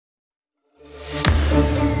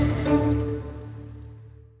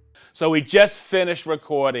So we just finished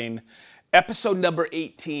recording episode number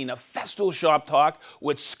 18 of Festool Shop Talk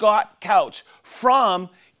with Scott Couch from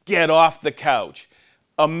Get Off the Couch.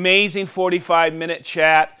 Amazing 45-minute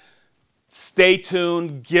chat. Stay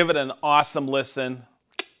tuned. Give it an awesome listen.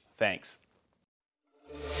 Thanks.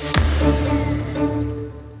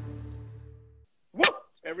 Woo!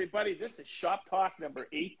 Everybody, this is Shop Talk number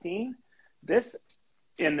 18. This,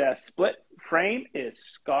 in the split frame, is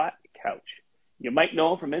Scott Couch. You might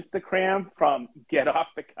know him from Instagram, from Get Off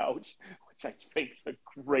the Couch, which I think is a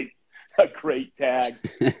great tag.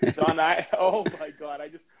 Oh my God!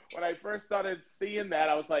 When I first started seeing that,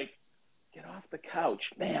 I was like, Get Off the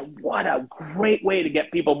Couch, man! What a great way to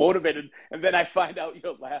get people motivated. And then I find out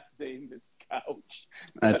your last name is Couch.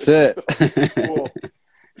 That's it. So cool.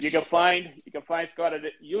 You can find Scott at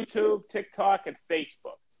YouTube, TikTok, and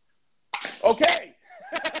Facebook. Okay.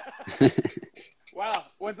 Wow.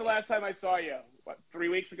 When's the last time I saw you? What, 3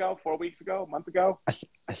 weeks ago, 4 weeks ago, a month ago?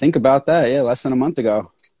 I think about that. Yeah, less than a month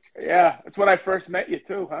ago. Yeah, that's when I first met you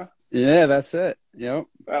too, huh? Yeah, that's it. Yep.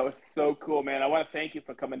 That was so cool, man. I want to thank you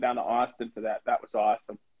for coming down to Austin for that. That was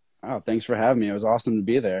awesome. Oh, thanks for having me. It was awesome to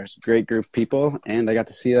be there. It's a great group of people, and I got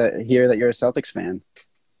to hear that you're a Celtics fan.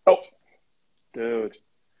 Oh, dude.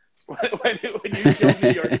 When you showed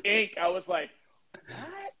me your ink, I was like,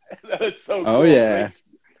 what? That was so cool. Oh, yeah.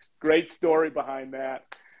 Great story behind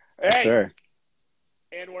that. Hey, sure.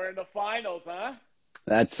 And we're in the finals, huh?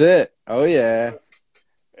 That's it. Oh, yeah.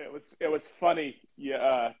 It was funny. You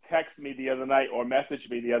texted me the other night or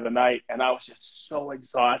messaged me the other night, and I was just so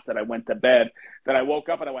exhausted. I went to bed. Then I woke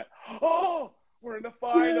up and I went, oh, we're in the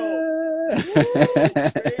finals. Woo,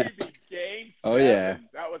 baby. Game 7. Oh, yeah.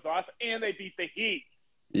 That was awesome. And they beat the Heat.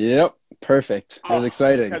 Yep. Perfect. It was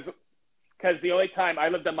exciting. Because the only time I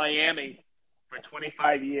lived in Miami for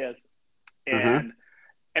 25 years, and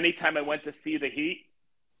anytime I went to see the Heat,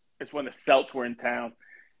 it's when the Celts were in town.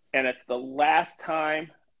 And it's the last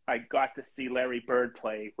time I got to see Larry Bird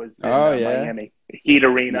play was in Miami, Heat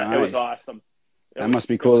Arena. Nice. It was awesome. That must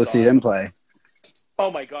be cool to see him play.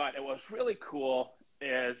 Oh, my God. It was really cool.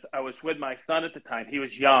 I was with my son at the time. He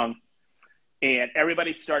was young. And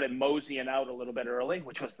everybody started moseying out a little bit early,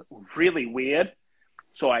 which was really weird.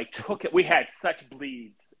 So I took it. We had such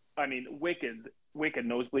bleeds. I mean, wicked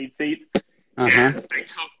nosebleed seats. And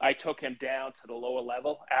I took him down to the lower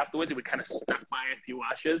level afterwards. And we kind of stuck by a few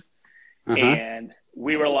ushers. And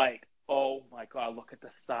we were like, oh, my God, look at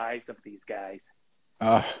the size of these guys.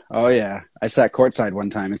 Oh, yeah. I sat courtside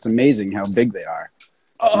one time. It's amazing how big they are.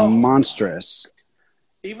 Oh. Monstrous.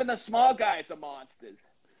 Even the small guys are monsters.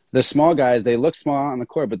 The small guys, they look small on the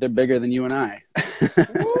court, but they're bigger than you and I.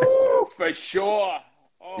 Woo, for sure.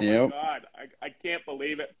 Oh, my God. I can't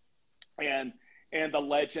believe it. And the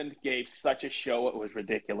legend gave such a show. It was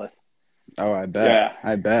ridiculous. Oh, I bet. Yeah.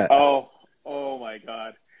 I bet. Oh, my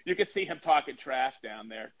God. You could see him talking trash down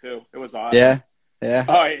there, too. It was awesome. Yeah.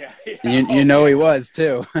 Oh, yeah. You know he was,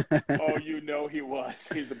 too. Oh, you know he was.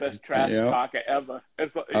 He's the best trash talker ever.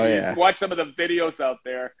 Watch some of the videos out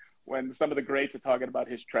there when some of the greats are talking about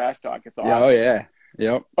his trash talk. It's awesome. Oh, yeah.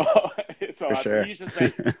 Yep. It's awesome. For sure. He used to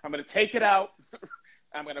say, I'm going to take it out.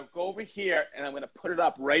 I'm going to go over here, and I'm going to put it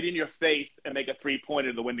up right in your face and make a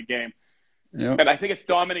three-pointer to win the game. Yep. And I think it's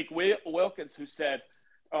Dominique Wilkins who said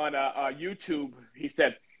on YouTube, he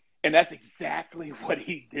said, and that's exactly what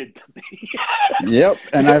he did to me. Yep,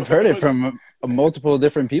 and I've heard it from multiple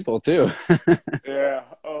different people, too. Yeah.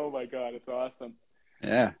 Oh, my God. It's awesome.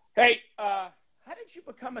 Yeah. Hey, how did you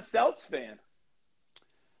become a Celtics fan?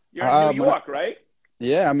 You're in New York, right?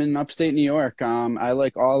 Yeah, I'm in upstate New York. I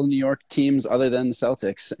like all New York teams other than the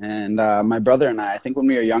Celtics. And my brother and I think when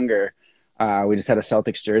we were younger, we just had a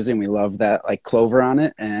Celtics jersey, and we loved that, like, clover on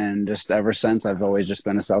it. And just ever since, I've always just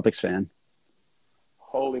been a Celtics fan.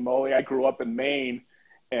 Holy moly. I grew up in Maine,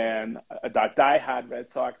 and a diehard Red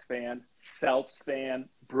Sox fan, Celtics fan,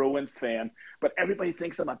 Bruins fan. But everybody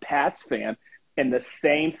thinks I'm a Pats fan. And the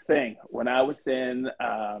same thing. When I was in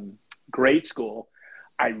grade school,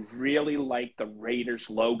 I really liked the Raiders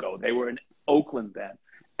logo. They were in Oakland then.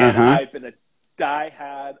 And I've been a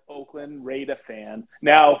diehard Oakland Raider fan.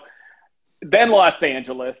 Now, then Los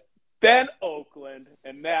Angeles, then Oakland,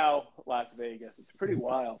 and now Las Vegas. It's pretty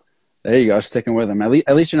wild. There you go, sticking with them. At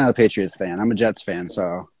least you're not a Patriots fan. I'm a Jets fan,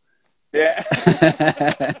 so. Yeah.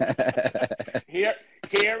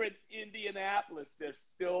 Here in Indianapolis, they're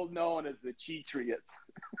still known as the Cheatriots.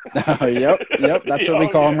 Oh, yep. That's what we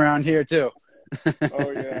call them around here, too.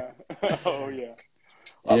 Oh, yeah. Oh, yeah.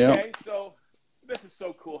 Okay, so this is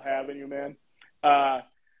so cool having you, man.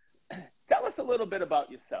 Tell us a little bit about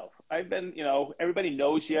yourself. I've been, everybody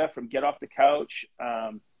knows you from Get Off the Couch.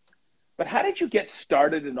 But how did you get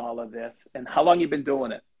started in all of this, and how long you been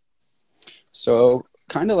doing it? So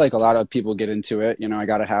kind of like a lot of people get into it, I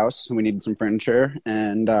got a house, we needed some furniture.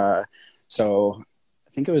 And so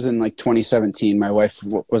I think it was in like 2017, my wife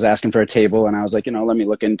was asking for a table and I was like, let me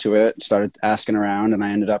look into it. Started asking around and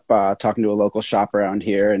I ended up talking to a local shop around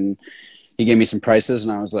here and he gave me some prices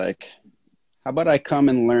and I was like, how about I come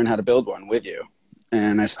and learn how to build one with you?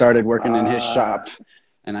 And I started working in his shop.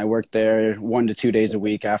 And I worked there 1 to 2 days a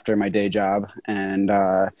week after my day job and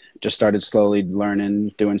just started slowly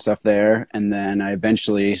learning, doing stuff there. And then I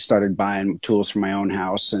eventually started buying tools for my own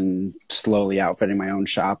house and slowly outfitting my own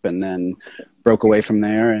shop and then broke away from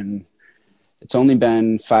there. And it's only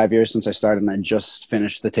been 5 years since I started and I just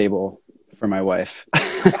finished the table for my wife.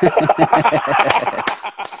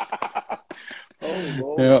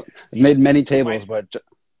 I've made many tables, but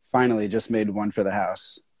finally just made one for the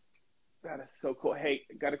house. That is so cool. Hey,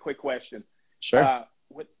 got a quick question. Sure.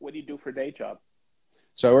 What do you do for a day job?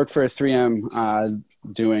 So I work for 3M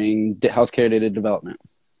doing healthcare data development.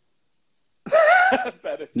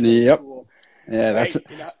 That is so Yep. cool. Yeah, Hey, that's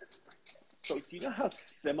so do you know how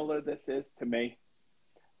similar this is to me?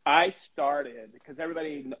 I started because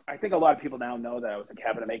I think a lot of people now know that I was a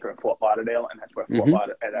cabinet maker in Fort Lauderdale, and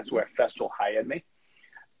that's where Festool hired me.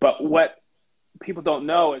 But what people don't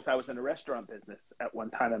know is I was in the restaurant business at one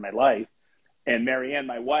time in my life, and Marianne,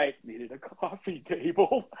 my wife, needed a coffee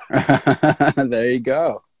table. There you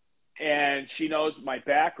go. And she knows my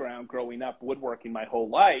background growing up woodworking my whole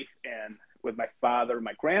life and with my father,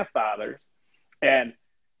 my grandfathers. And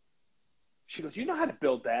she goes, you know how to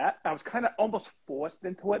build that? I was kind of almost forced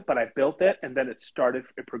into it, but I built it, and then it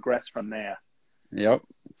progressed from there. Yep.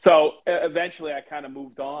 So eventually I kind of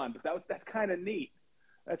moved on, but that's kind of neat.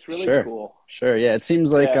 That's really cool. Sure. Yeah. It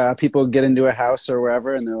seems like people get into a house or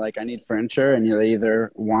wherever and they're like, I need furniture. And they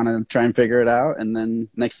either want to try and figure it out. And then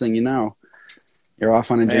next thing you know, you're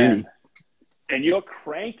off on a journey. And you're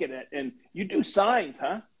cranking it. And you do signs,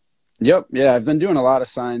 huh? Yep. Yeah. I've been doing a lot of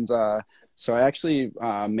signs. So I actually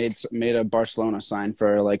made a Barcelona sign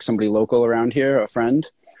for like somebody local around here, a friend.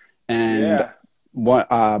 And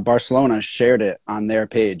Barcelona shared it on their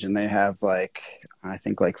page and they have I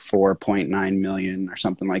think 4.9 million or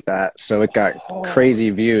something like that. So it got crazy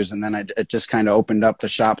views. And then it just kind of opened up the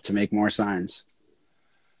shop to make more signs.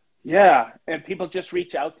 Yeah. And people just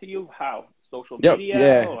reach out to you? How? Social media?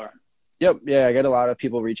 Yeah. Or? Yep. Yeah. I get a lot of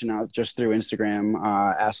people reaching out just through Instagram,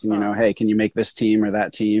 asking, hey, can you make this team or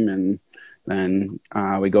that team? And then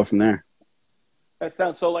we go from there. That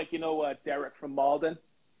sounds so like, Derek from Malden.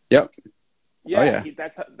 Yep. Yeah,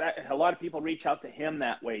 a lot of people reach out to him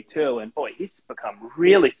that way too, and boy, he's become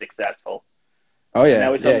really successful. Oh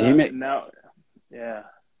yeah,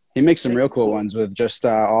 he makes some real cool ones with just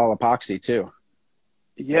all epoxy too.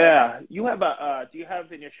 Yeah, you have do you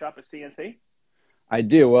have in your shop a CNC? I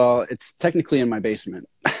do. Well, it's technically in my basement,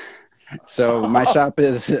 so my shop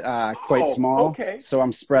is quite small. Okay. So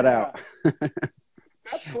I'm spread out.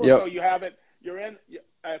 That's cool. Yep. So you have it. You're in.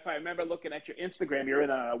 If I remember looking at your Instagram, you're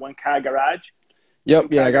in a one-car garage. Yep.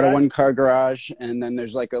 Yeah, I got a one-car garage, and then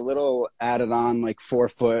there's like a little added-on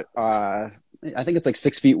 4-foot. I think it's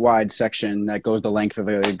 6 feet wide section that goes the length of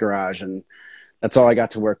the garage, and that's all I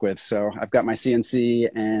got to work with. So I've got my CNC,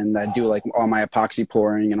 and I do all my epoxy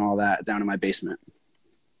pouring and all that down in my basement.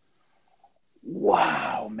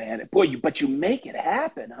 Wow, man, boy! But you make it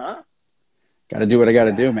happen, huh? Got to do what I got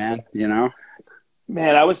to do, man.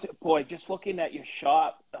 Man, I was just looking at your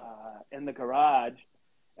shop in the garage,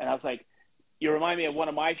 and I was like, you remind me of one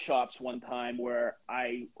of my shops one time where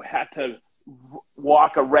I had to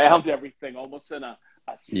walk around everything almost in a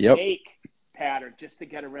snake pattern just to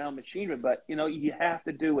get around machinery. But, you have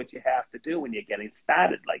to do what you have to do when you're getting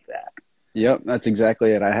started like that. Yep, that's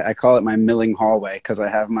exactly it. I call it my milling hallway because I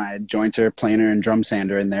have my jointer, planer, and drum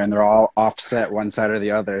sander in there, and they're all offset one side or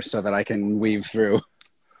the other so that I can weave through.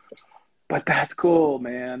 But that's cool,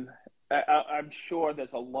 man. I'm sure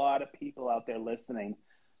there's a lot of people out there listening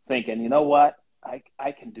thinking, you know what? I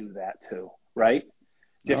can do that too, right?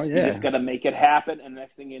 You just got to make it happen. And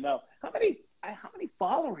next thing you know, how many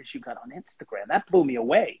followers you got on Instagram? That blew me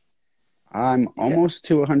away. I'm almost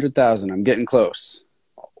to 100,000. I'm getting close.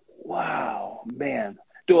 Wow, man.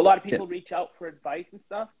 Do a lot of people reach out for advice and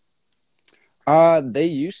stuff? They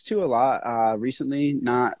used to a lot. Recently,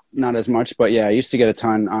 not as much, but yeah, I used to get a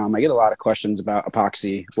ton. I get a lot of questions about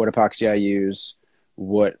epoxy, what epoxy I use,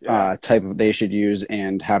 what type of they should use,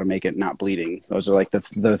 and how to make it not bleeding. Those are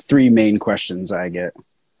the three main questions I get.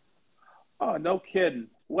 Oh, no kidding.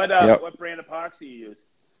 What brand epoxy you use?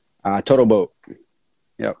 Total Boat.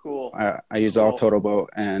 Yep. Cool. I use all Total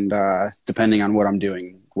Boat, and depending on what I'm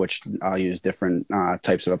doing, which I'll use different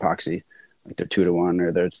types of epoxy, like their 2-to-1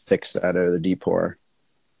 or their thick set or the deep pour.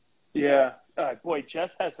 Yeah. Boy,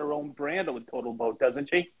 Jess has her own brand with Total Boat, doesn't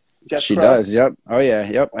she? Jess She Crow? does. Yep. Oh yeah.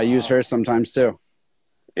 Yep. I use Wow. hers sometimes too.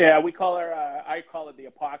 Yeah, we call her. I call it the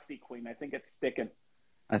epoxy queen. I think it's sticking.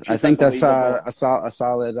 I She's think that's unbelievable. a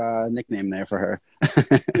solid nickname there for her.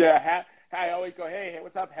 Yeah, I always go, hey,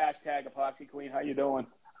 what's up? Hashtag epoxy queen. How you doing?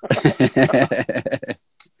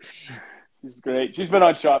 She's great. She's been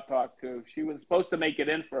on Shop Talk too. She was supposed to make it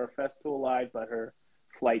in for a Festool Live, but her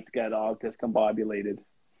flights got all discombobulated.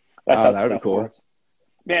 That's Oh, how that would be stuff cool. works.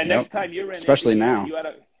 Man, Yep. next time you're in Especially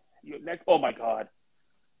Indiana, now. oh my God,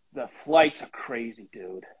 the flights are crazy,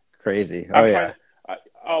 dude. Crazy. Oh I'm yeah. trying.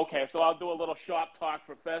 Okay, so I'll do a little shop talk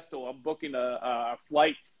for Festool. I'm booking a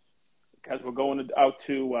flight because we're going out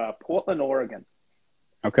to Portland, Oregon,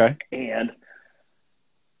 Okay. and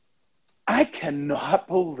I cannot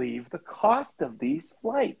believe the cost of these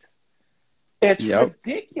flights. It's Yep.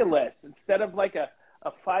 ridiculous. Instead of like a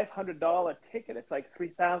 $500 ticket, it's like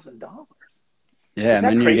 $3,000. Yeah, Is and that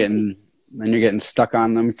then crazy? you're getting stuck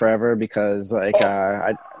on them forever because like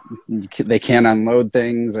Oh, they can't unload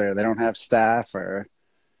things or they don't have staff or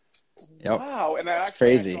yep. wow. And It's I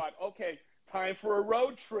crazy. thought, okay, time for a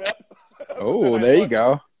road trip. But then Oh, I there you looked,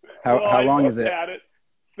 go. How I long is looked it? at it,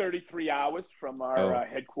 33 hours from our Oh,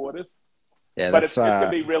 headquarters. yeah, But that's it's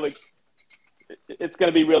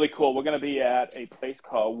going to be really cool. We're going to be at a place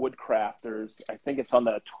called Woodcrafters. I think it's on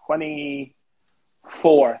the 24th.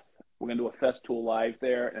 We're going to do a Festool Live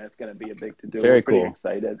there, and it's going to be a big to do. We're very pretty cool.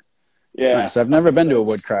 excited. Yeah, Nice. I've I'm never been to a excited.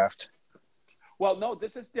 Woodcraft. Well, no,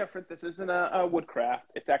 this is different. This isn't a Woodcraft.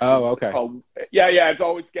 It's actually Oh, it's okay. called yeah. It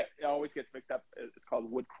always gets mixed up. It's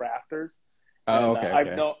called Woodcrafters, Oh, and okay, I've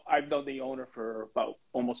okay. known the owner for about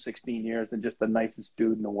almost 16 years, and just the nicest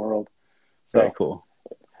dude in the world. Very So cool.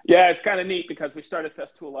 yeah, it's kind of neat because we started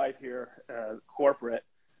Festool Live here, corporate,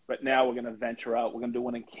 but now we're going to venture out. We're going to do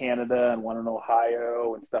one in Canada and one in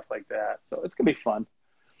Ohio and stuff like that. So it's going to be fun.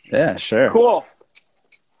 Yeah, sure. Cool.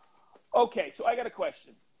 Okay, so I got a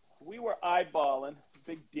question. We were eyeballing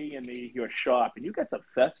Big D in your shop, and you got some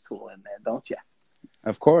Festool in there, don't you?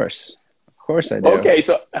 Of course. Of course I do. Okay,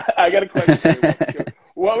 so I got a question for you.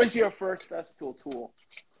 What was your first Festool tool?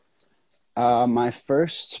 My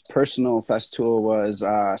first personal Festool was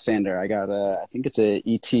sander. I got I think it's a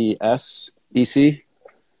ETS EC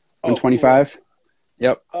Oh, cool. 125.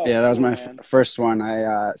 Yep. Oh, Yeah, that was cool, my man. first one.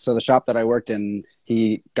 So the shop that I worked in,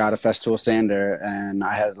 he got a Festool sander, and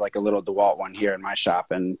I had like a little DeWalt one here in my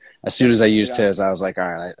shop. And as soon as I used Yeah. his, I was like,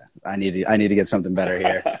 all right, I need to get something better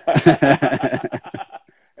here. That's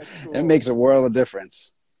It cool. makes a world of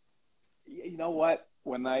difference. You know what?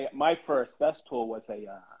 My first Festool was a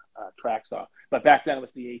track saw, but back then it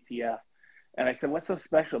was the ATF. And I said, "What's so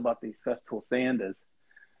special about these Festool sanders?"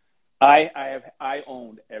 I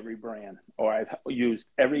owned every brand, or I've used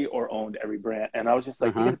every or owned every brand, and I was just like,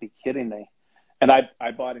 "You got Uh-huh. to be kidding me!" And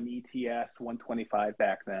I bought an ETS 125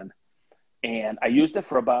 back then, and I used it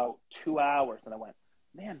for about 2 hours, and I went,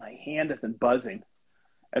 "Man, my hand isn't buzzing."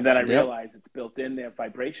 And then I Yep. realized it's built in there,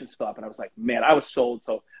 vibration stop, and I was like, "Man, I was sold."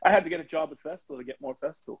 So I had to get a job at Festool to get more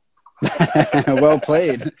Festool. Well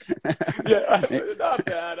played. Yeah, not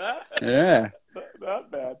bad, huh? Yeah, Not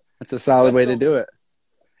bad. that's a solid That's way to so. do it.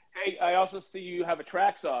 Hey, I also see you have a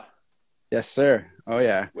track saw. Yes, sir. Oh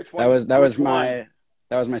yeah. Which That one? was Which one?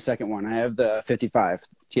 my second one. I have the 55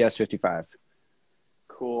 TS 55.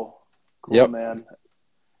 Cool, cool, Yep. man.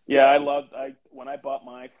 Yeah, I when I bought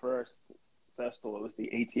my first Festool, it was the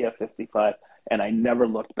ATF 55, and I never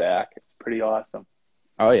looked back. It's pretty awesome.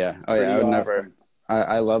 Oh yeah. Oh yeah. I Pretty would never. awesome.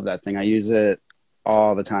 I love that thing. I use it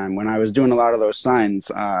all the time. When I was doing a lot of those signs,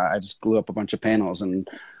 I just glue up a bunch of panels and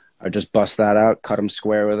I just bust that out, cut them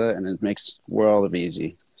square with it, and it makes world of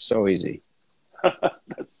easy. So easy.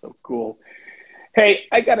 That's so cool. Hey,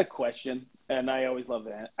 I got a question, and I always love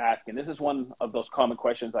asking. This is one of those common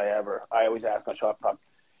questions I always ask on Shop Talk.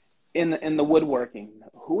 In the woodworking,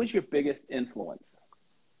 who is your biggest influence?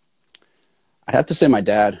 I'd have to say my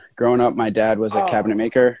dad. Growing up, my dad was a cabinet Oh,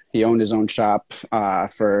 maker. He owned his own shop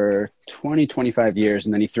for 25 years,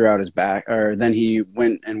 and then he threw out his back, or then he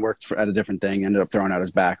went and worked at a different thing, ended up throwing out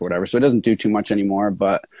his back or whatever. So he doesn't do too much anymore,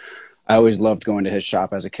 but I always loved going to his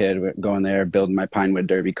shop as a kid, going there, building my Pinewood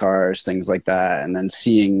Derby cars, things like that. And then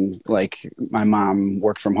seeing like my mom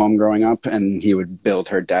worked from home growing up and he would build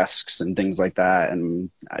her desks and things like that.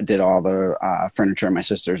 And I did all the furniture in my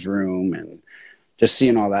sister's room, and just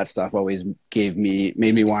seeing all that stuff always made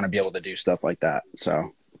me want to be able to do stuff like that.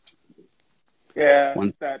 So yeah,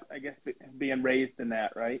 one, that I guess being raised in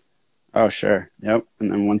that, right? oh, sure. Yep.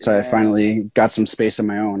 And then once I Yeah, finally got some space of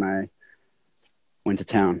my own, went to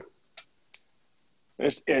town.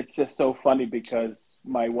 It's just so funny because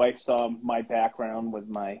my wife saw my background with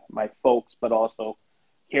my folks, but also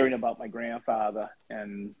hearing about my grandfather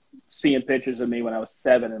and seeing pictures of me when I was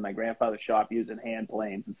 7 in my grandfather's shop using hand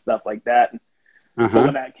planes and stuff like that. And so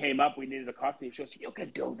when that came up, we needed a cocktail. She goes, "You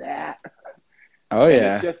can do that." Oh And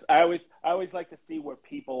yeah. it's just I always like to see where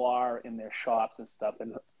people are in their shops and stuff.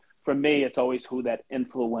 And for me, it's always who that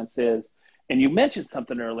influence is. And you mentioned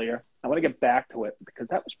something earlier. I want to get back to it because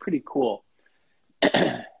that was pretty cool.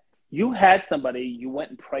 You had somebody, you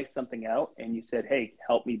went and priced something out and you said, "Hey,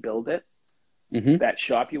 help me build it." Mm-hmm. That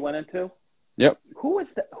shop you went into. Yep. Who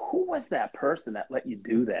was that person that let you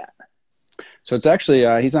do that? So it's actually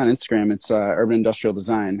he's on Instagram. It's Urban Industrial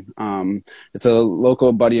Design. It's a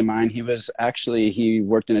local buddy of mine. He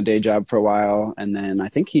worked in a day job for a while, and then I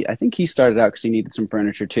think he started out because he needed some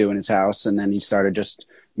furniture too in his house, and then he started just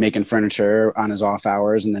making furniture on his off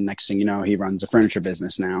hours, and then next thing you know, he runs a furniture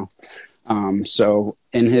business now. So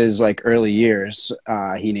in his like early years,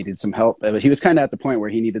 he needed some help. He was kind of at the point where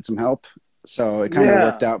he needed some help. So it kind of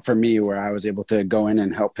worked out for me where I was able to go in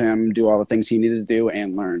and help him do all the things he needed to do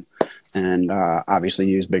and learn, and obviously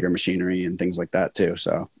use bigger machinery and things like that too.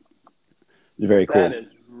 So it's very cool.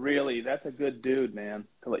 That's a good dude, man,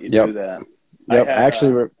 to let you do that. Yep. I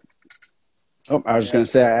was just going to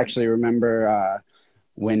say, I actually remember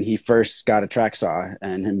when he first got a track saw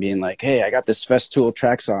and him being like, "Hey, I got this Festool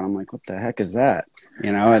track saw." And I'm like, "What the heck is that?"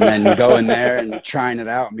 You know, and then going there and trying it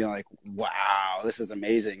out and being like, "Wow, this is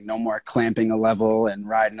amazing. No more clamping a level and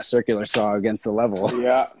riding a circular saw against the level."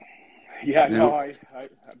 Yeah, no, I've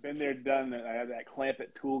been there, done it. I have that clamp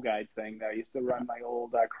it tool guide thing that I used to run my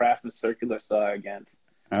old Craftsman circular saw against.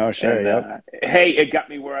 Oh, sure, and, hey, it got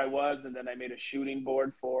me where I was, and then I made a shooting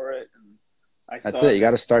board for it. And that's it. You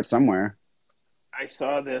got to start somewhere. I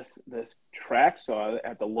saw this track saw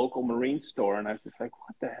at the local marine store, and I was just like,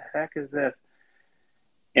 "What the heck is this?"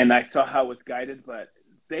 And I saw how it was guided, but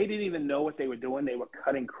they didn't even know what they were doing. They were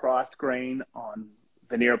cutting cross grain on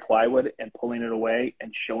veneer plywood and pulling it away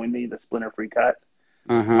and showing me the splinter-free cut.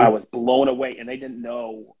 I was blown away, and they didn't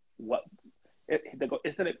know what. They go,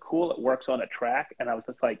 "Isn't it cool? It works on a track." And I was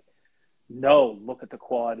just like, "No, look at the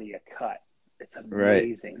quality of cut. It's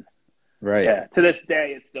amazing." Right. Yeah. To this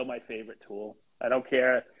day, it's still my favorite tool. I don't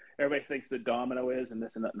care. Everybody thinks the Domino is and this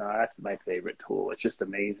and that. No, that's my favorite tool. It's just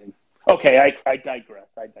amazing. Okay, I digress.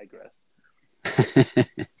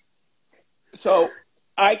 So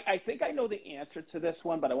I think I know the answer to this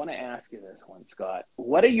one, but I want to ask you this one, Scott.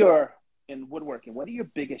 In woodworking, what are your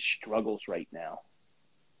biggest struggles right now?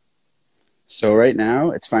 So right now,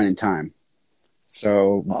 it's finding time.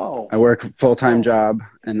 So I work a full-time job,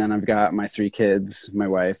 and then I've got my 3 kids, my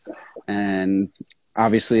wife, and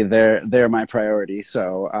obviously they're my priority.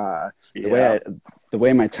 So the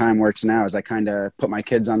way my time works now is I kind of put my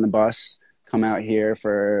kids on the bus, come out here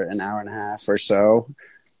for an hour and a half or so,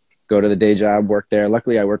 go to the day job, work there.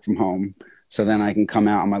 Luckily, I work from home, so then I can come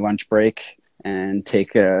out on my lunch break and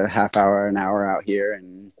take a half hour, an hour out here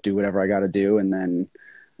and do whatever I got to do, and then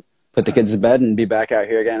put the kids to bed and be back out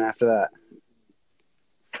here again after that.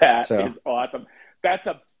 That is awesome. That's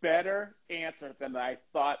a better answer than I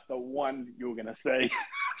thought the one you were going to say.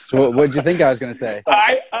 So what did you think I was going to say?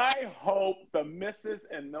 I hope the missus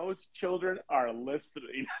and those children are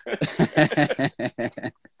listening.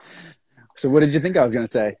 So what did you think I was going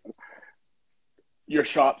to say? Your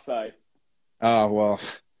shop side. Oh, well,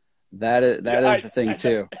 that is the thing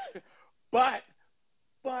too. But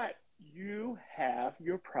you have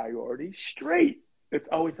your priorities straight. It's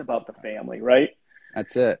always about the family, right?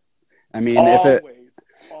 That's it. I mean, always.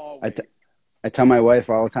 I tell my wife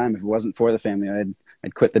all the time, if it wasn't for the family,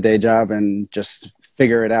 I'd quit the day job and just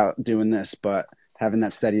figure it out doing this. But having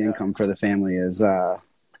that steady income for the family is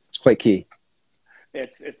it's quite key.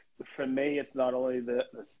 It's for me. It's not only the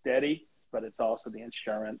steady, but it's also the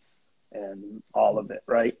insurance and all of it,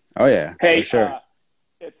 right? Oh yeah, hey, for sure.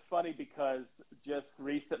 It's funny because just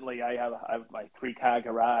recently I have my 3-car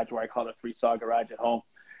garage, where I call it 3-saw garage at home,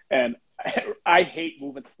 and I hate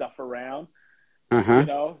moving stuff around. You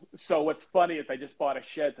know, so what's funny is I just bought a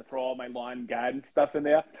shed to throw all my lawn and garden stuff in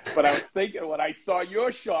there. But I was thinking when I saw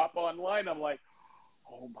your shop online, I'm like,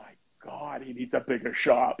 oh my God, he needs a bigger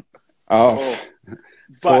shop.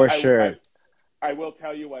 For sure. I will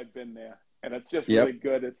tell you, I've been there, and it's just really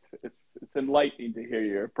good. It's enlightening to hear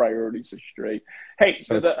your priorities are straight. Hey,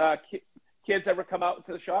 so do the kids ever come out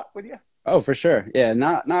to the shop with you? Oh, for sure. Yeah,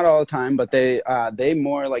 not all the time, but they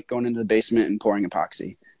more like going into the basement and pouring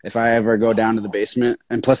epoxy. If I ever go down to the basement,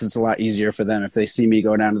 and plus it's a lot easier for them if they see me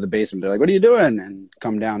go down to the basement, they're like, "What are you doing?" and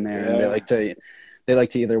come down there, and they like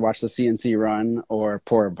to either watch the CNC run or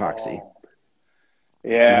pour epoxy.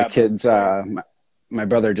 Yeah. My kids, my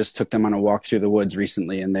brother just took them on a walk through the woods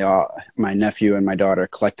recently, and my nephew and my daughter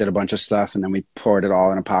collected a bunch of stuff, and then we poured it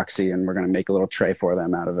all in epoxy, and we're going to make a little tray for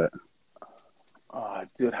them out of it.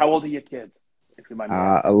 Dude, how old are your kids? If you mind me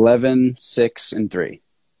 11, 6, and 3.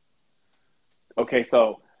 Okay,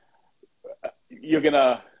 so you're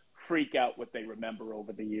gonna freak out what they remember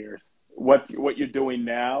over the years. What you're doing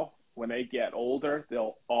now, when they get older,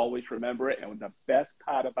 they'll always remember it. And the best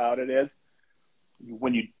part about it is,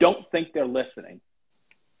 when you don't think they're listening,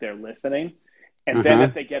 they're listening. And then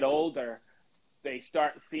as they get older, they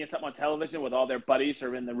start seeing something on television with all their buddies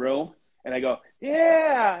are in the room, and they go,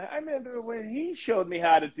 "Yeah, I remember when he showed me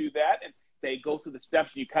how to do that." And they go through the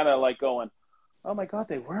steps, and you kind of like going, "Oh my God,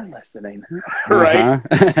 they were listening," right?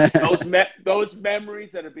 Those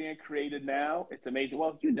memories that are being created now, it's amazing.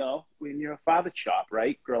 Well, when you're a father shop,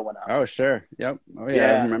 right, growing up. Oh, sure. Yep. Oh,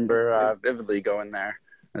 yeah. I remember vividly going there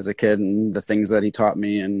as a kid, and the things that he taught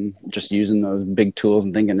me, and just using those big tools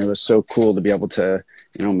and thinking it was so cool to be able to,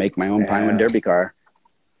 make my own Pinewood Derby car.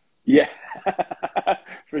 Yeah,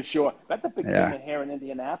 for sure. That's a big thing here in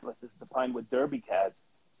Indianapolis is the Pinewood Derby cars.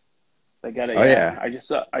 They got I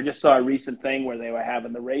just saw a recent thing where they were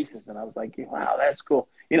having the races, and I was like, wow, that's cool.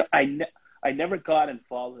 I never got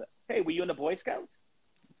involved with it. Hey, were you in the Boy Scouts?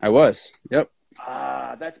 I was. Yep.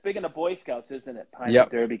 That's big in the Boy Scouts, isn't it?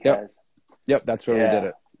 Pinewood Derby cars. Yep, that's where we did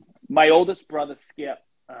it. My oldest brother, Skip,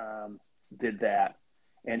 did that,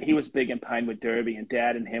 and he was big in Pinewood Derby, and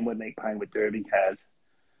Dad and him would make Pinewood Derby cars.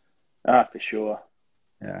 For sure.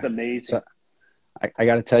 Yeah. It's amazing. So, I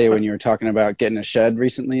got to tell you, when you were talking about getting a shed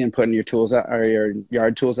recently and putting your tools out, or your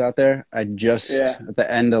yard tools out there, at the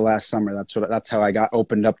end of last summer, that's how I got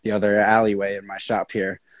opened up the other alleyway in my shop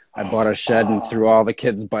here. I bought a shed and threw all the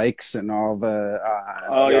kids' bikes and all the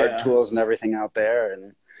yard tools and everything out there.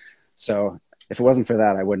 And so if it wasn't for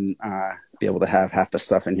that, I wouldn't be able to have half the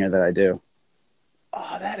stuff in here that I do.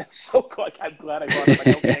 Oh, that is so cool. I'm glad I brought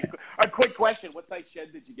it up. A quick question. What size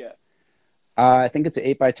shed did you get? I think it's an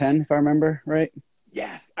 8x10, if I remember right.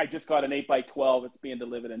 Yes, I just got an 8x12. It's being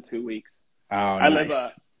delivered in 2 weeks. Oh,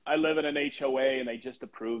 nice. I live in an HOA, and they just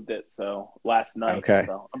approved it. So last night. Okay.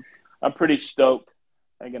 So I'm pretty stoked.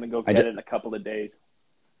 I'm gonna go get it in a couple of days.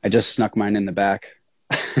 I just snuck mine in the back.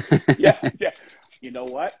 Yeah. You know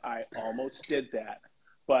what? I almost did that,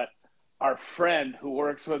 but our friend who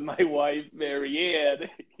works with my wife, Mary Ann,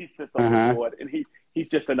 he sits on the board, and he's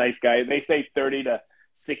just a nice guy. They say 30 to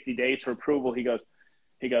 60 days for approval. He goes,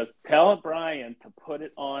 tell Brian to put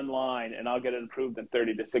it online, and I'll get it approved in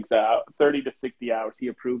 30 to 60 hours. He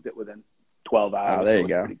approved it within 12 hours. Oh, there you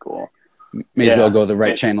go. Pretty cool. May as well go the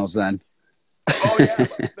right channels then. Oh, yeah.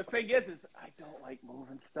 The thing is I don't like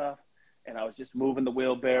moving stuff, and I was just moving the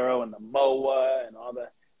wheelbarrow and the mower and all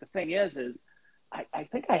that. The thing is I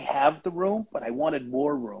think I have the room, but I wanted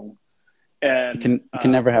more room. And you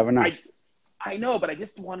can never have enough. I know, but I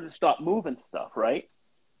just wanted to stop moving stuff, right?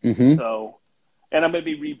 Mm-hmm. So, and I'm going to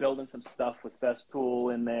be rebuilding some stuff with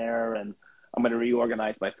Festool in there, and I'm going to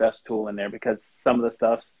reorganize my Festool in there because some of the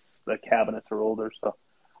stuff, the cabinets are older. So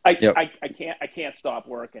I can't stop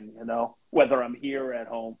working, whether I'm here or at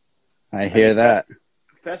home. I hear that.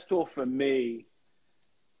 Festool for me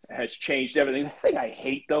has changed everything. The thing I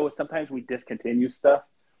hate, though, is sometimes we discontinue stuff.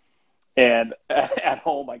 And at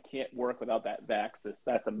home, I can't work without that Vaxis.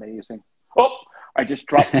 That's amazing. Oh, I just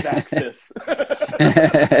dropped Vaxis. Oh,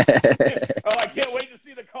 I can't wait to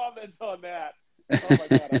see the comments on that. Oh,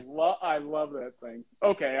 my God. I love that thing.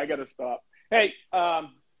 Okay, I got to stop. Hey,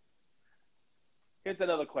 here's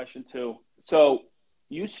another question, too. So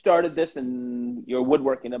you started this in your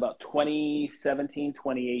woodworking about 2017,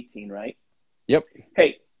 2018, right? Yep.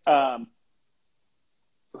 Hey,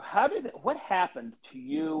 what happened to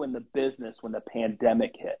you in the business when the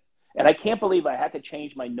pandemic hit? And I can't believe I had to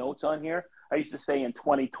change my notes on here. I used to say in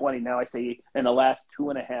 2020. Now I say in the last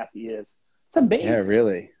 2.5 years. It's amazing. Yeah,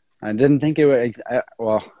 really. I didn't think it would.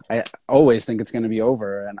 I always think it's going to be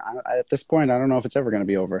over. And at this point, I don't know if it's ever going to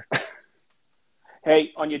be over.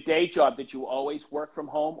 Hey, on your day job, did you always work from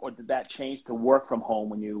home, or did that change to work from home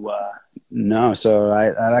when you No, so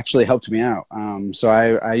that actually helped me out. So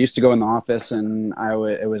I used to go in the office, and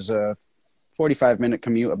it was a 45-minute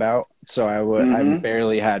commute about. So I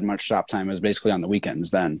barely had much shop time. It was basically on the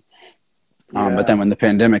weekends then. But then when the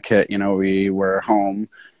pandemic hit, we were home,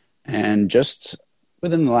 and just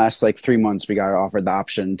within the last 3 months, we got offered the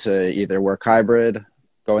option to either work hybrid,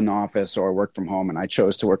 go in the office, or work from home. And I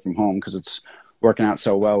chose to work from home because it's working out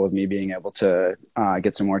so well with me being able to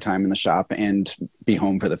get some more time in the shop and be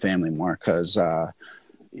home for the family more, because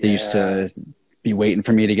they used to be waiting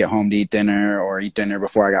for me to get home to eat dinner or eat dinner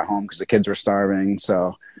before I got home because the kids were starving.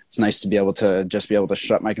 So it's nice to be able to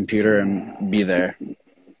shut my computer and be there.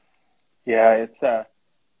 Yeah,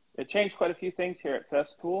 it changed quite a few things here at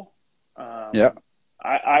Festool. Yeah.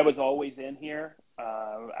 I was always in here.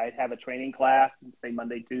 I'd have a training class, say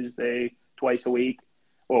Monday, Tuesday, twice a week,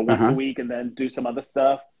 or once a week, and then do some other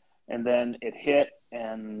stuff. And then it hit,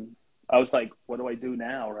 and I was like, what do I do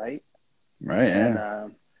now, right? Right, yeah.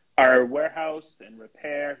 And our warehouse and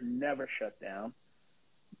repair never shut down.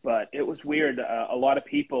 But it was weird. A lot of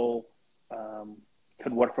people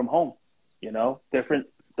could work from home, different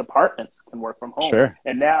departments can work from home. Sure.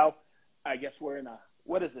 And now I guess we're in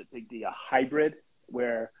what is it, Big D, a hybrid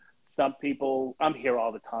where some people, I'm here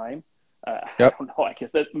all the time. Yep. I don't know. I guess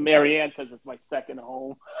that Marianne says it's my second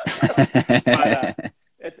home. But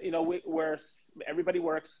it's, everybody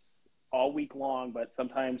works all week long, but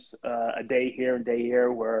sometimes a day here and day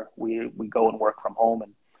here where we go and work from home.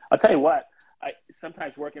 And I'll tell you what,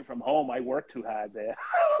 sometimes working from home, I work too hard there.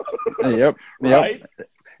 Yep. Right? Yep.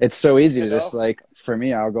 It's so easy to just for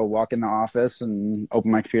me, I'll go walk in the office and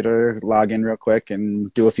open my computer, log in real quick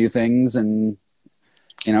and do a few things. And,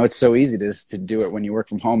 it's so easy to do it when you work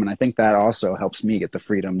from home. And I think that also helps me get the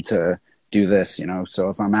freedom to do this, So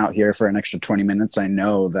if I'm out here for an extra 20 minutes, I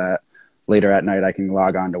know that later at night I can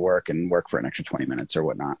log on to work and work for an extra 20 minutes or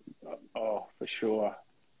whatnot. Oh, for sure.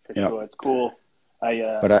 Sure. It's cool.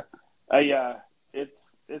 It's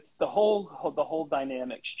the whole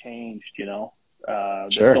dynamics changed,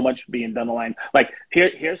 There's so much being done online. Like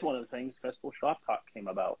here's one of the things, Festool Shop Talk came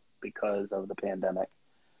about because of the pandemic,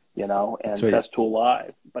 and Festool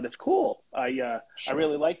Live. But it's cool. I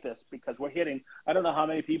really like this because we're hitting, I don't know how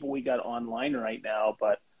many people we got online right now,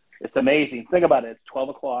 but it's amazing. Think about it. It's 12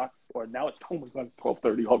 o'clock, or now it's almost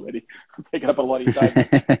 12:30 already. I'm picking up a lot of your time.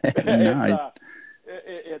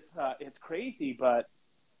 It's crazy, but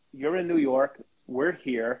you're in New York. We're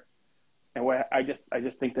here, and I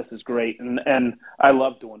just think this is great, and I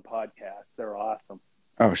love doing podcasts. They're awesome.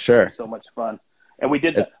 Oh, sure, they're so much fun. And we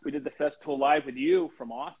did the Festool Live with you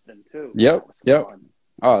from Austin too. Yep. Fun.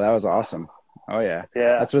 Oh, that was awesome. Oh yeah.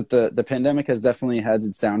 Yeah. That's what the pandemic has definitely had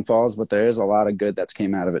its downfalls, but there is a lot of good that's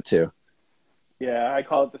came out of it too. Yeah, I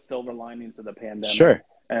call it the silver linings of the pandemic. Sure.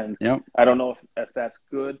 And I don't know if that's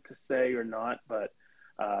good to say or not, but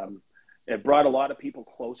it brought a lot of people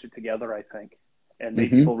closer together, I think, and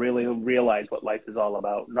made people really realize what life is all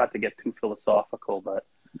about. Not to get too philosophical, but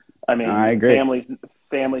I mean, I agree.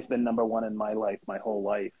 Family's been number one in my life, my whole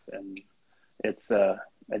life, and it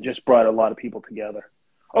just brought a lot of people together.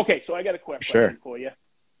 Okay, so I got a question for you.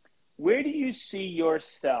 Where do you see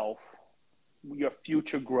yourself, your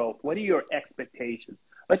future growth? What are your expectations?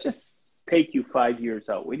 Let's just take you 5 years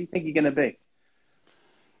out. Where do you think you're going to be?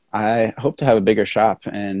 I hope to have a bigger shop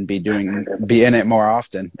and be in it more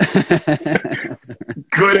often.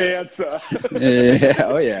 Good answer. Yeah,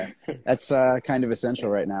 oh yeah, that's kind of essential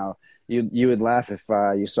right now. You would laugh if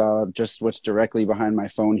you saw just what's directly behind my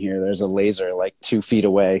phone here. There's a laser like 2 feet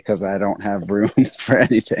away because I don't have room for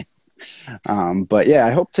anything. But yeah,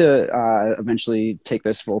 I hope to eventually take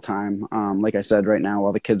this full time. Like I said, right now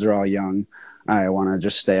while the kids are all young, I want to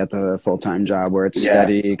just stay at the full-time job where it's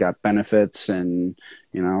steady, got benefits and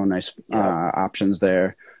nice options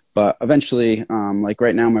there. But eventually, like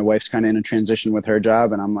right now, my wife's kind of in a transition with her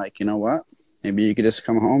job, and I'm like, you know what? Maybe you could just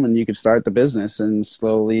come home and you could start the business and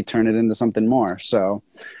slowly turn it into something more. So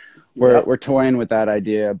we're toying with that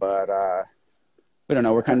idea, but we don't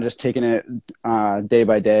know. We're kind of just taking it day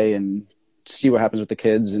by day and see what happens with the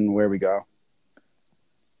kids and where we go.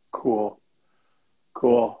 Cool.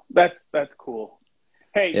 That's cool.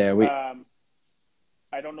 Hey,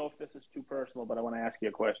 I don't know if this is too personal, but I want to ask you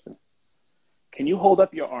a question. Can you hold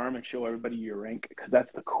up your arm and show everybody your rink? Because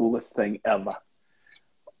that's the coolest thing ever.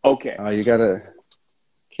 Okay. Oh,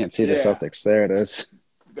 can't see the Celtics. There it is.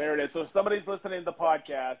 There it is. So if somebody's listening to the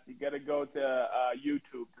podcast, you got to go to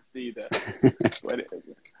YouTube to see this.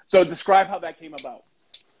 So describe how that came about.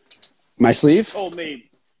 My sleeve? Old me.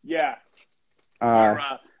 Yeah.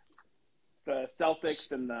 The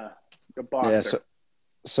Celtics and the boxer. Yeah,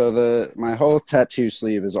 so my whole tattoo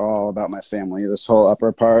sleeve is all about my family. This whole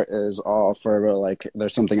upper part is all for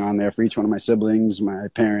there's something on there for each one of my siblings, my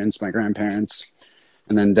parents, my grandparents.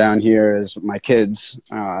 And then down here is my kids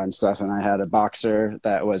and stuff. And I had a boxer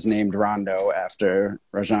that was named Rondo after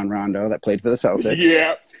Rajon Rondo that played for the Celtics.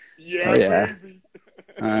 Yeah. Oh, yeah.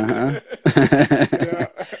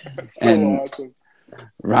 And awesome.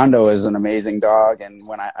 Rondo is an amazing dog, and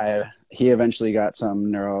when he eventually got some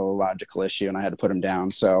neurological issue, and I had to put him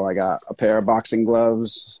down. So I got a pair of boxing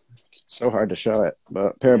gloves. It's so hard to show it,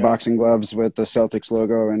 but a pair of boxing gloves with the Celtics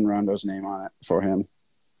logo and Rondo's name on it for him.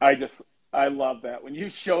 I love that. When you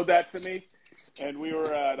showed that to me, and we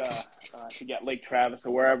were at I forget Lake Travis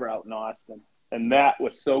or wherever out in Austin, and that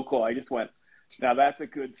was so cool. I just went, now that's a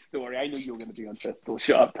good story. I knew you were going to be on Festival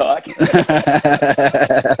Shop Talk. I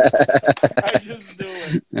just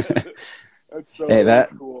knew it. That's so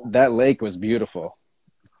cool. That lake was beautiful.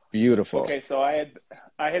 Beautiful. Okay, so I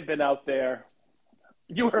had been out there.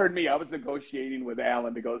 You heard me. I was negotiating with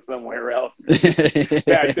Alan to go somewhere else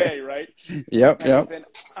that day, right? Yep. I've been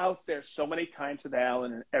out there so many times with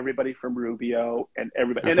Alan and everybody from Rubio and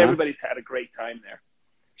everybody, and everybody's had a great time there.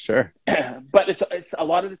 Sure. But it's a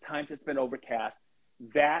lot of the times it's been overcast.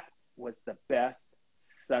 That was the best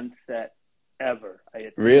sunset ever. I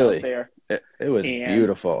had really out there. It was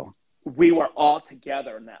beautiful. We were all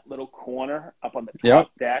together in that little corner up on the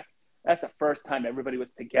top deck. That's the first time everybody was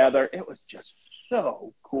together. It was just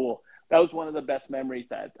so cool. That was one of the best memories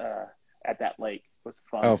at that lake. It was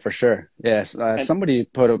fun. Oh, for sure. Yes. Somebody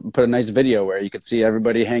put a nice video where you could see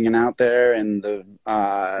everybody hanging out there and the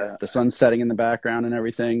sun setting in the background and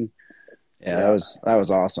everything. Yeah, that was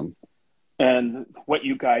awesome. And what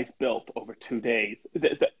you guys built over 2 days.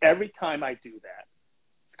 Every time I do that,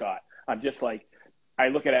 Scott, I'm just like, I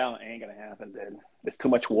look at Alan, ain't going to happen, dude. There's too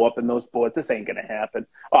much warp in those boards. This ain't going to happen.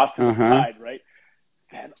 Off to the side, right?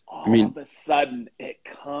 Then all of a sudden, it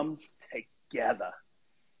comes together.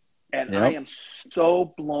 And I am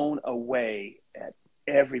so blown away at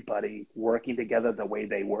everybody working together the way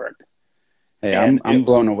they worked. Hey, I'm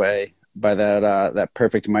blown away by that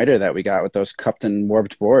perfect miter that we got with those cupped and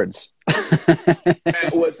warped boards.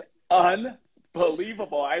 It was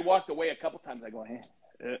unbelievable. I walked away a couple times. I go, hey,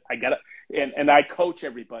 I got it. And I coach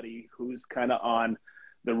everybody who's kind of on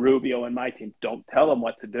the Rubio and my team. Don't tell them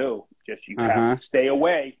what to do. Just you have to stay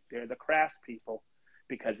away. They're the crafts people.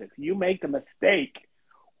 Because if you make the mistake,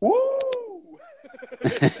 woo!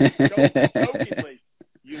 Jokingly,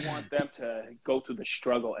 you want them to go through the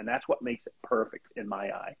struggle. And that's what makes it perfect in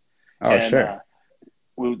my eye. Oh, and, sure.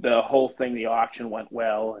 The whole thing, the auction went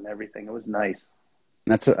well and everything. It was nice.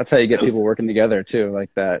 That's how you get people working together too,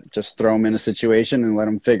 like that. Just throw them in a situation and let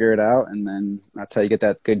them figure it out, and then that's how you get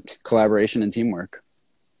that good collaboration and teamwork.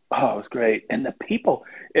 Oh, it was great, and the people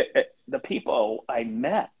I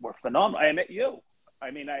met were phenomenal. I met you. I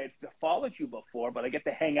mean, I had followed you before, but I get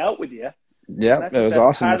to hang out with you. Yeah, it was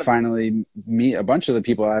awesome to finally meet a bunch of the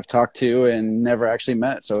people I've talked to and never actually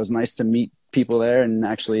met. So it was nice to meet people there and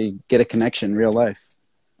actually get a connection in real life.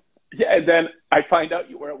 Yeah, and then I find out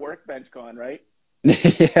you were at Workbench Con, right?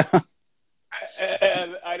 Yeah.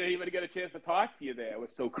 And I didn't even get a chance to talk to you there. It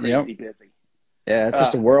was so crazy busy. Yeah, it's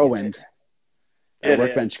just a whirlwind. At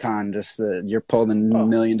Workbench Con, just you're pulled in a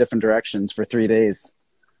million different directions for 3 days.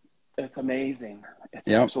 It's amazing. It's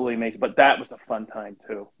absolutely amazing. But that was a fun time,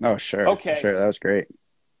 too. Oh, sure. Okay. Sure, that was great.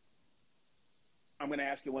 I'm going to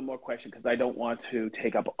ask you one more question because I don't want to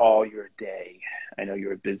take up all your day. I know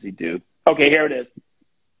you're a busy dude. Okay, here it is.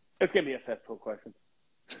 It's going to be a festival question.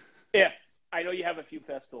 I know you have a few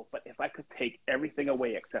festivals, but if I could take everything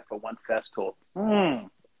away except for one festival,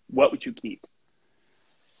 what would you keep?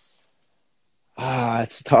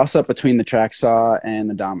 It's a toss-up between the track saw and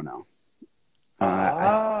the domino.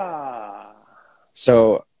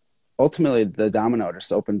 So ultimately, the domino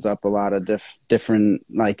just opens up a lot of different,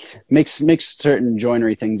 like makes certain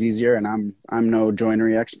joinery things easier. And I'm no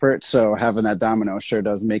joinery expert, so having that domino sure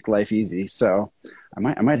does make life easy. So I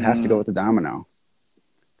might have to go with the domino.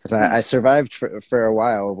 Because I survived for a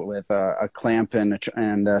while with a clamp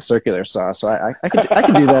and a circular saw, so I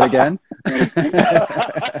could do that again.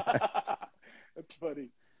 That's funny.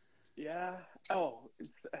 Yeah. Oh.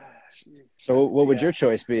 So what would your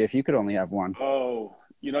choice be if you could only have one? Oh,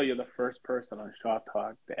 you're the first person on Shop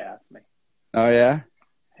Talk to ask me. Oh yeah.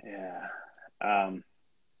 Yeah.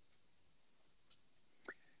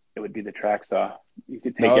 It would be the track saw. You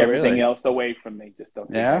could take everything else away from me. Just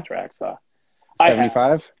don't take the track saw.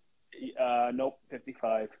 75? Nope,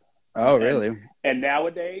 55. Oh, really? And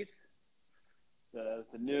nowadays, the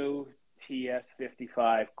new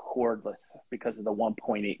TS55 cordless because of the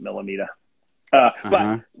 1.8 millimeter.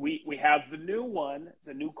 But we have the new one,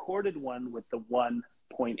 the new corded one with the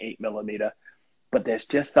 1.8 millimeter. But there's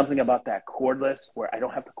just something about that cordless where I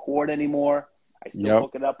don't have to cord anymore. I still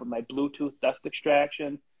hook it up with my Bluetooth dust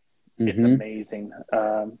extraction. It's amazing.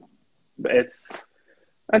 It's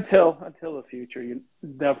until the future, you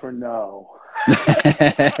never know.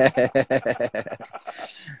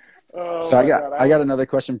 So I got another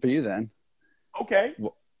question for you then. Okay.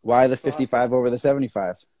 Why the 55 over the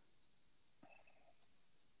 75?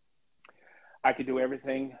 I could do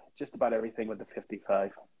everything, just about everything with the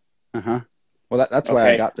 55. Well, that's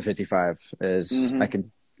why I got the 55 is I could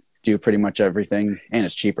do pretty much everything, and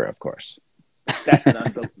it's cheaper, of course.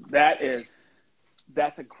 That is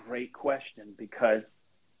That's a great question because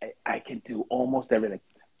I can do almost everything.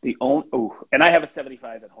 And I have a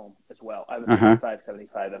 75 at home as well. I have a 55,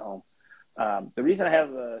 75 at home. The reason I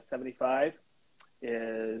have a 75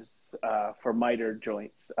 is for miter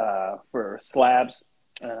joints, for slabs,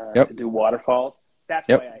 to do waterfalls. That's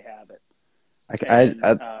why I have it.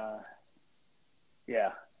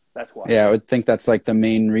 Yeah, that's why. Yeah, I would think that's like the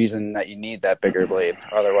main reason that you need that bigger blade.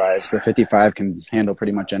 Otherwise, the 55 can handle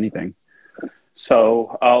pretty much anything.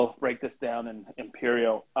 So I'll break this down in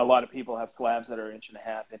Imperial. A lot of people have slabs that are 1.5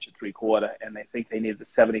 inches, 1.75 inches, and they think they need the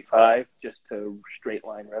 75 just to straight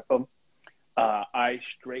line rip them. I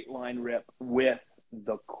straight line rip with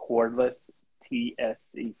the cordless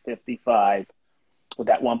TSC 55 with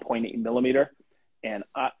that 1.8 millimeter, and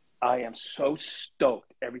I am so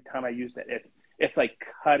stoked every time I use it. It's like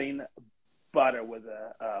cutting butter with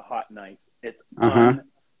a hot knife. It's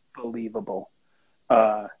unbelievable.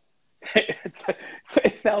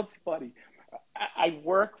 It sounds funny. I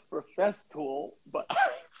work for Festool, but I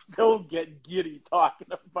still get giddy talking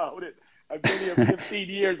about it. I've been here 15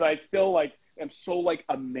 years. I still am so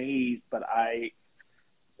amazed, but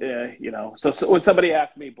So when somebody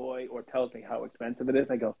asks me, boy, or tells me how expensive it is,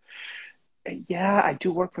 I go, yeah, I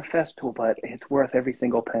do work for Festool, but it's worth every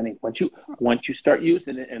single penny. Once you start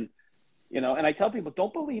using it, and I tell people,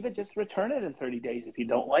 don't believe it, just return it in 30 days if you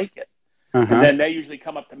don't like it. And then they usually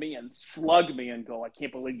come up to me and slug me and go, I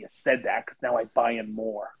can't believe you said that because now I buy in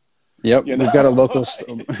more. Yep, we've got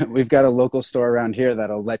a local store around here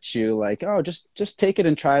that'll let you just take it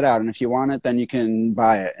and try it out, and if you want it, then you can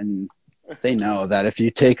buy it. And they know that if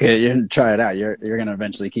you take it and try it out, you're going to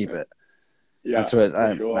eventually keep it. Yeah, that's what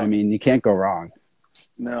I mean. You can't go wrong.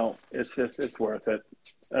 No, it's worth it.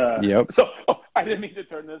 Yep. So I didn't mean to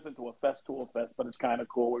turn this into a Festool fest, but it's kind of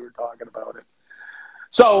cool. We were talking about it.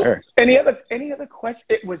 So, sure. Any other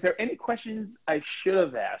question? Was there any questions I should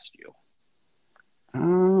have asked you?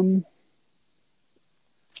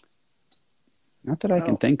 Not that I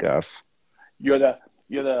can think of. You're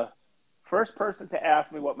the first person to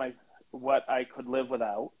ask me what I could live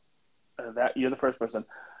without. That you're the first person.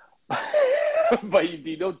 But do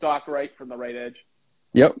you know Doc Wright from The Right Edge?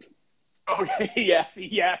 Yep. Okay. He asked me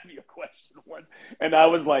a question once, and I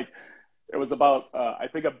was like, it was about I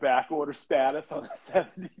think a back order status on a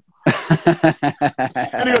 70.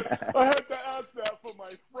 And he goes, I had to ask that for my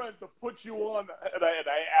friend to put you on. And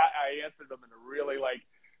I answered him in a really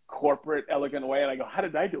corporate, elegant way. And I go, how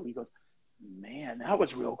did I do? He goes, man, that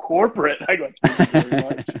was real corporate. I go, thank you very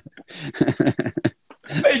much.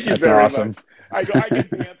 Thank you That's very awesome. much. I go, I can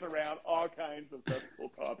dance around all kinds of sensible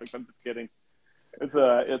topics. I'm just kidding.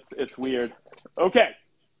 It's weird. Okay,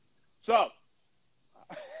 so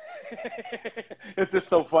it's just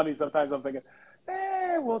so funny. Sometimes I'm thinking,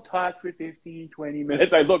 we'll talk for 15, 20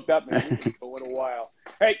 minutes. I looked up and it's going a while.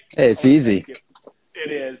 Hey, it's easy.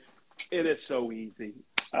 It is so easy.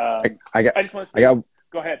 I just want to say,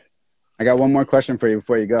 go ahead. I got one more question for you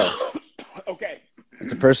before you go. Okay.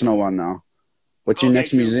 It's a personal one, though. What's your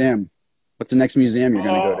next museum? What's the next museum you're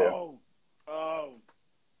going to go to?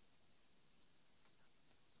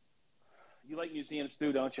 You like museums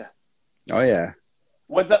too, don't you? Oh, yeah.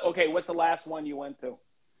 What's the last one you went to?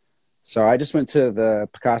 So I just went to the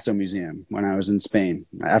Picasso Museum when I was in Spain.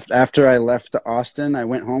 After I left Austin, I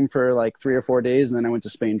went home for 3 or 4 days, and then I went to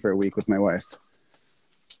Spain for a week with my wife.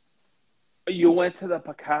 You went to the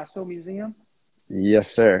Picasso Museum?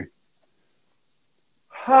 Yes, sir.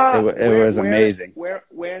 Huh. It was amazing. Where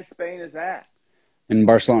in Spain is that? In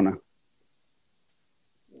Barcelona.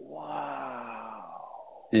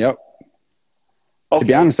 Wow. Yep. Okay, to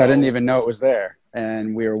be honest, I didn't even know it was there.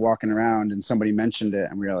 And we were walking around and somebody mentioned it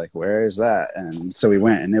and we were like, where is that? And so we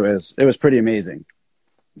went and it was pretty amazing.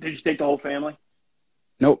 Did you take the whole family?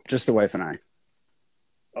 Nope, just the wife and I.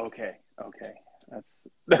 Okay. That's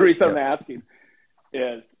the reason I'm asking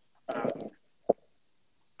is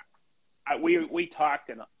we talked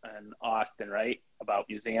in Austin, right, about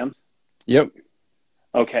museums? Yep.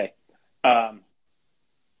 Okay. I'm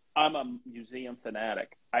a museum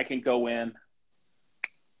fanatic. I can go in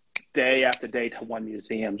day after day to one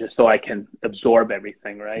museum just so I can absorb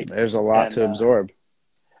everything, right? There's a lot to absorb.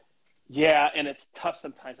 Yeah, and it's tough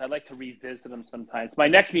sometimes. I like to revisit them sometimes. My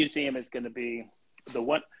next museum is going to be the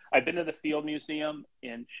one – I've been to the Field Museum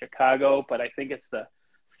in Chicago, but I think it's the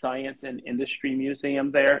Science and Industry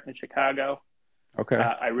Museum there in Chicago. Okay.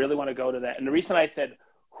 I really want to go to that. And the reason I said,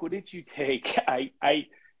 who did you take?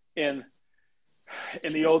 In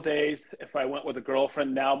the old days, if I went with a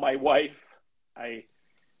girlfriend, now my wife, I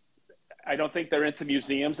don't think they're into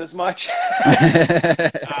museums as much.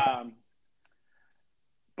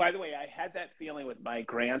 But by the way, I had that feeling with my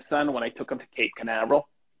grandson when I took him to Cape Canaveral.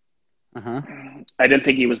 Uh-huh. I didn't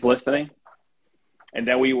think he was listening. And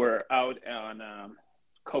then we were out on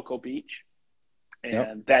Cocoa Beach.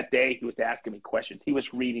 And that day he was asking me questions. He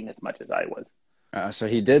was reading as much as I was. So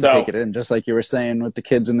he did take it in, just like you were saying with the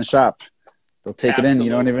kids in the shop. They'll take it in. You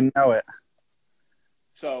don't even know it.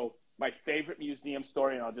 So my favorite museum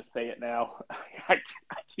story, and I'll just say it now. I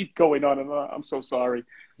keep going on and on. I'm so sorry.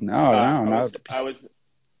 No.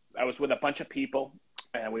 I was with a bunch of people,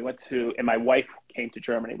 and we went to, and my wife came to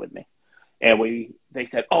Germany with me. And they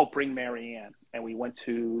said, "Oh, bring Marianne." And we went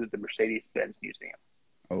to the Mercedes-Benz Museum.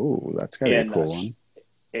 Oh, that's got to be a cool one.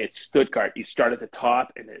 It's Stuttgart. You start at the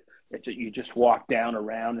top, and you just walk down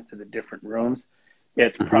around into the different rooms.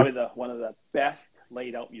 It's probably one of the best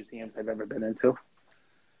laid out museums I've ever been into.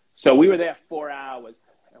 So we were there 4 hours,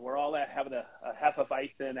 and we're all there having a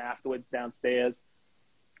Hefeweizen afterwards downstairs.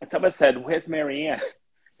 And someone said, "Where's Marianne?"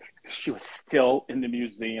 She was still in the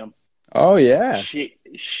museum. Oh yeah, she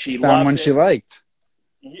found one she liked.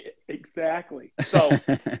 Yeah, exactly. So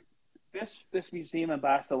this museum in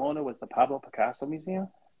Barcelona was the Pablo Picasso Museum.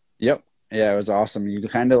 Yep. Yeah, it was awesome. You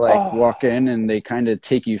kind of walk in, and they kind of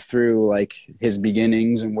take you through like his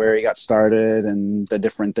beginnings and where he got started and the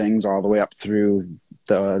different things all the way up through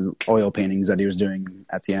the oil paintings that he was doing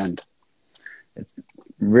at the end. It's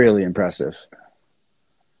really impressive.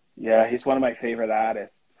 Yeah, he's one of my favorite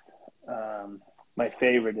artists. My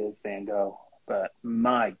favorite is Van Gogh, but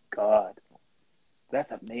my God,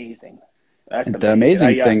 that's amazing. The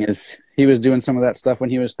amazing thing is he was doing some of that stuff when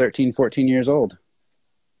he was 13, 14 years old.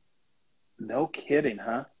 No kidding,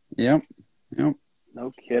 huh? Yep.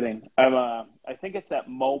 No kidding. I think it's at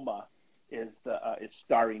MoMA is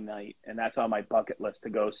Starry Night, and that's on my bucket list to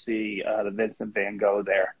go see the Vincent Van Gogh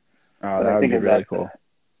there. Oh, that would be really cool.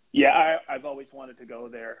 Yeah, I've always wanted to go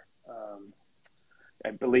there.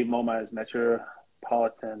 I believe MoMA is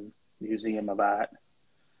Metropolitan Museum of Art.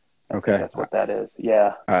 Okay, that's what that is.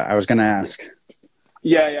 Yeah. I was going to ask.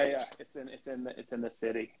 Yeah. It's in the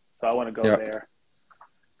city, so I want to go there.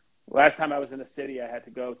 Last time I was in the city, I had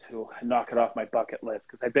to go to knock it off my bucket list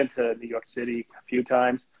because I've been to New York City a few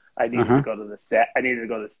times. I needed to go to the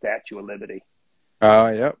Statue of Liberty. Oh,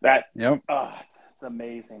 yep. It's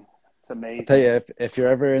amazing. It's amazing. I'll tell you, if you're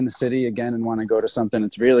ever in the city again and want to go to something,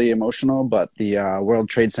 it's really emotional. But the World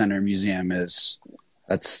Trade Center Museum it's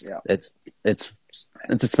a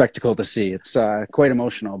spectacle to see. It's quite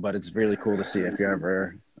emotional, but it's really cool to see if you're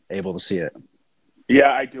ever able to see it.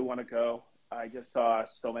 Yeah, I do want to go. I just saw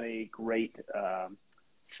so many great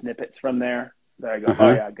snippets from there that I go,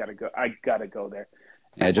 oh yeah, I gotta go there.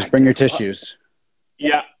 Yeah, just bring your tissues.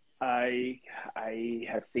 Yeah, I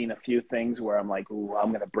have seen a few things where I'm like, ooh,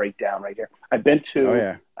 I'm gonna break down right here. I've been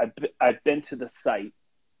to I've been to the site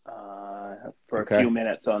for a few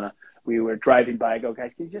minutes we were driving by. I go,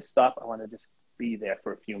 guys, can you just stop? I want to just be there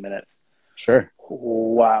for a few minutes. Sure.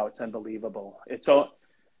 Wow, it's unbelievable. It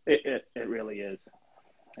really is.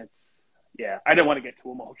 Yeah, I don't want to get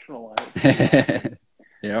too emotional on it.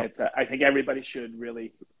 Yeah. I think everybody should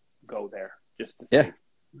really go there just to see.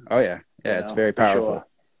 Oh, yeah. Yeah, it's very powerful. Sure.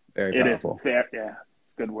 Very powerful. It is. Yeah,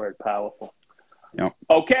 it's a good word, powerful. Yep.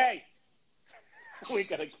 Okay. We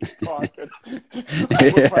got to keep talking.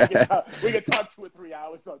 We could talk 2 or 3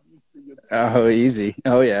 hours on UC. Oh, easy.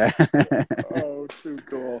 Oh, yeah. Oh, too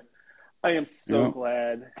cool. I am so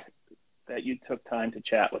glad that you took time to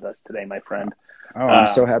chat with us today, my friend. Oh, I'm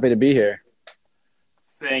so happy to be here.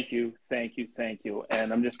 Thank you.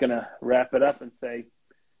 And I'm just going to wrap it up and say,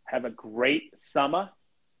 have a great summer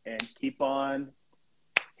and keep on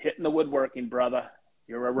hitting the woodworking, brother.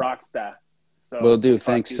 You're a rock star. So Will do.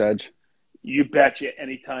 Thanks, Sedge. You betcha.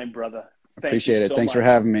 Anytime, brother. Appreciate it. Thanks for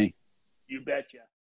having me. You betcha.